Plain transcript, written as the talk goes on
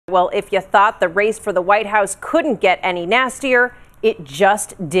Well, if you thought the race for the White House couldn't get any nastier, it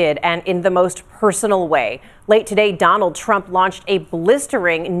just did, and in the most personal way. Late today, Donald Trump launched a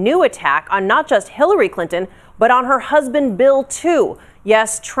blistering new attack on not just Hillary Clinton, but on her husband, Bill, too.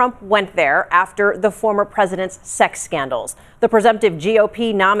 Yes, Trump went there after the former president's sex scandals. The presumptive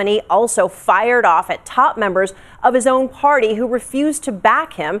GOP nominee also fired off at top members of his own party who refused to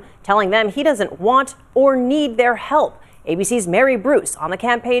back him, telling them he doesn't want or need their help. ABC's Mary Bruce on the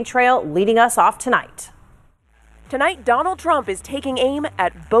campaign trail, leading us off tonight. Tonight, Donald Trump is taking aim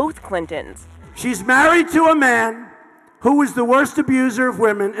at both Clintons. She's married to a man who was the worst abuser of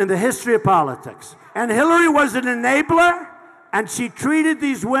women in the history of politics. And Hillary was an enabler, and she treated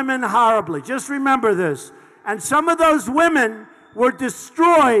these women horribly. Just remember this. And some of those women were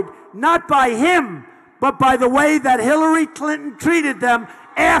destroyed not by him, but by the way that Hillary Clinton treated them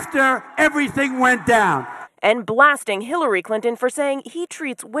after everything went down. And blasting Hillary Clinton for saying he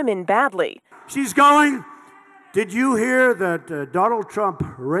treats women badly. She's going, did you hear that Donald Trump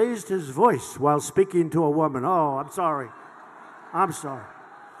raised his voice while speaking to a woman? Oh, I'm sorry. I'm sorry.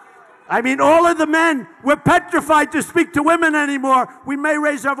 I mean, all of the men were petrified to speak to women anymore. We may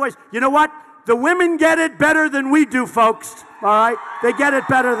raise our voice. You know what? The women get it better than we do, folks. All right? They get it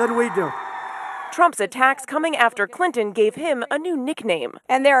better than we do. Trump's attacks coming after Clinton gave him a new nickname.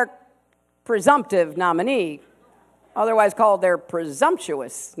 And their presumptive nominee, otherwise called their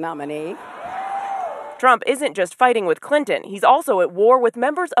presumptuous nominee. Trump isn't just fighting with Clinton. He's also at war with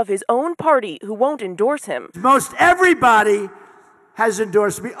members of his own party who won't endorse him. Most everybody has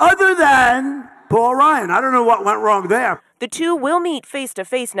endorsed me, other than Paul Ryan. I don't know what went wrong there. The two will meet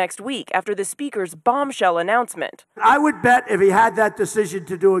face-to-face next week after the speaker's bombshell announcement. I would bet if he had that decision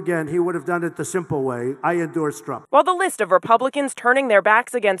to do again, he would have done it the simple way. I endorse Trump. While the list of Republicans turning their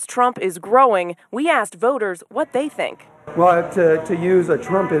backs against Trump is growing, we asked voters what they think. Well, to use a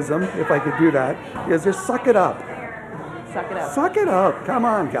Trumpism, if I could do that, is just suck it up. Suck it up. Suck it up. Come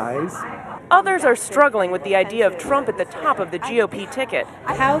on, guys. Others are struggling with the idea of Trump at the top of the GOP ticket.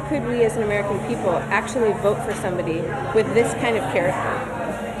 How could we as an American people actually vote for somebody with this kind of character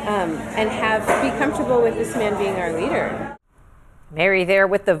and be comfortable with this man being our leader? Mary there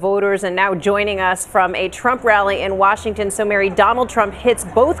with the voters, and now joining us from a Trump rally in Washington. So, Mary, Donald Trump hits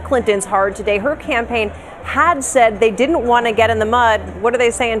both Clintons hard today. Her campaign had said they didn't want to get in the mud. What are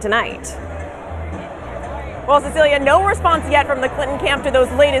they saying tonight? Well, Cecilia, no response yet from the Clinton camp to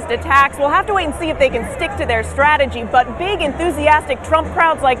those latest attacks. We'll have to wait and see if they can stick to their strategy. But big, enthusiastic Trump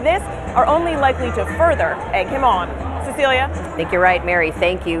crowds like this are only likely to further egg him on. Cecilia? I think you're right, Mary.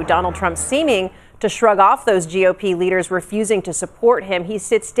 Thank you. Donald Trump seeming to shrug off those GOP leaders refusing to support him. He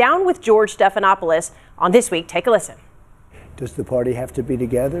sits down with George Stephanopoulos on This Week. Take a listen. Does the party have to be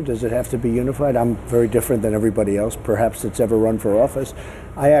together? Does it have to be unified? I'm very different than everybody else, perhaps that's ever run for office.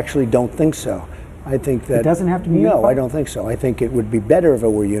 I actually don't think so. I think that it doesn't have to be unified? No, I don't think so. I think it would be better if it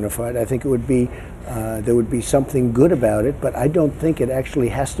were unified. I think it would be there would be something good about it, but I don't think it actually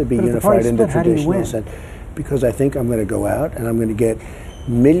has to be unified in the traditional sense. Because I think I'm going to go out and I'm going to get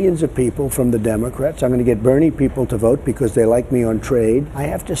millions of people from the Democrats. I'm going to get Bernie people to vote because they like me on trade. I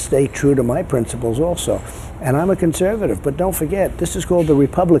have to stay true to my principles also. And I'm a conservative, but don't forget, this is called the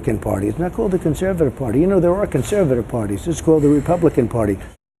Republican Party. It's not called the Conservative Party. You know, there are conservative parties. This is called the Republican Party.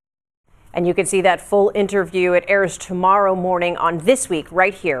 And you can see that full interview. It airs tomorrow morning on This Week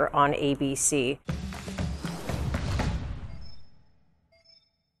right here on ABC.